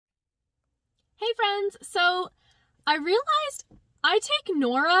Hey friends, so I realized I take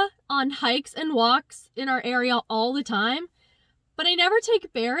Nora on hikes and walks in our area all the time, but I never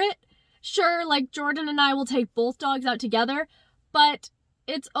take Barrett. Sure, like Jordan and I will take both dogs out together, but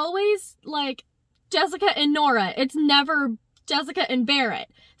it's always like Jessica and Nora. It's never Jessica and Barrett.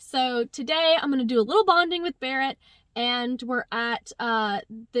 So today I'm gonna do a little bonding with Barrett, and we're at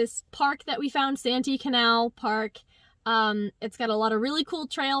this park that we found, Santee Canal Park. It's got a lot of really cool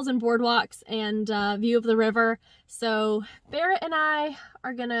trails and boardwalks and view of the river. So Barrett and I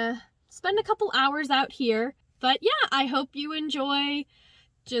are gonna spend a couple hours out here. But yeah, I hope you enjoy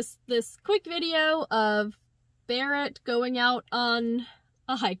just this quick video of Barrett going out on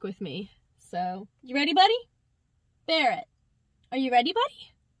a hike with me. So, you ready, buddy? Barrett, are you ready,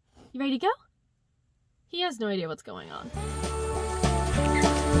 buddy? You ready to go? He has no idea what's going on.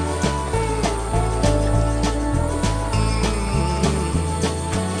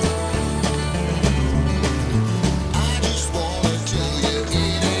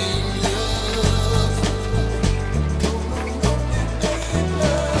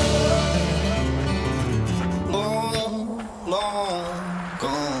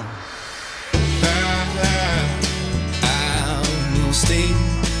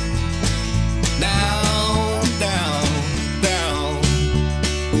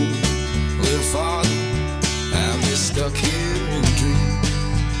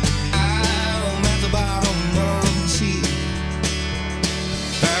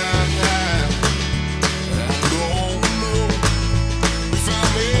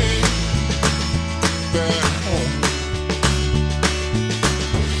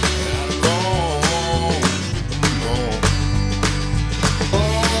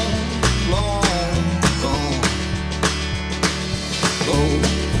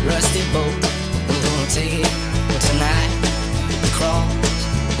 Rusty boat, I'm gonna take it tonight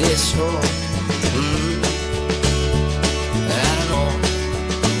across this shore. I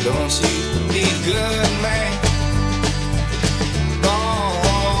don't you be a good man?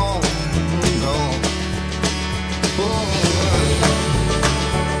 Oh, no.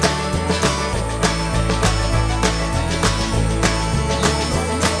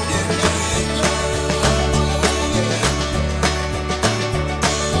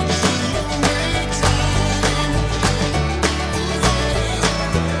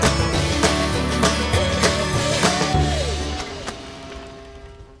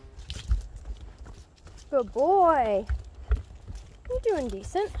 Good boy. You're doing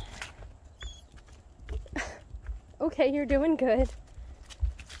decent. Okay, you're doing good.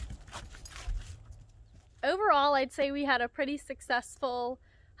 Overall, I'd say we had a pretty successful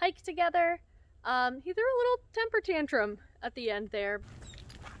hike together. He threw a little temper tantrum at the end there.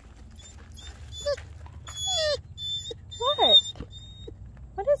 What?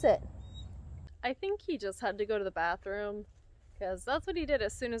 What is it? I think he just had to go to the bathroom, because that's what he did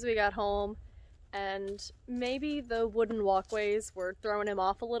as soon as we got home. And maybe the wooden walkways were throwing him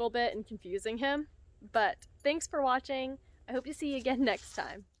off a little bit and confusing him. But thanks for watching. I hope to see you again next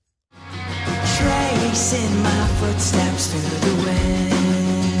time. Tracing my footsteps through the wind.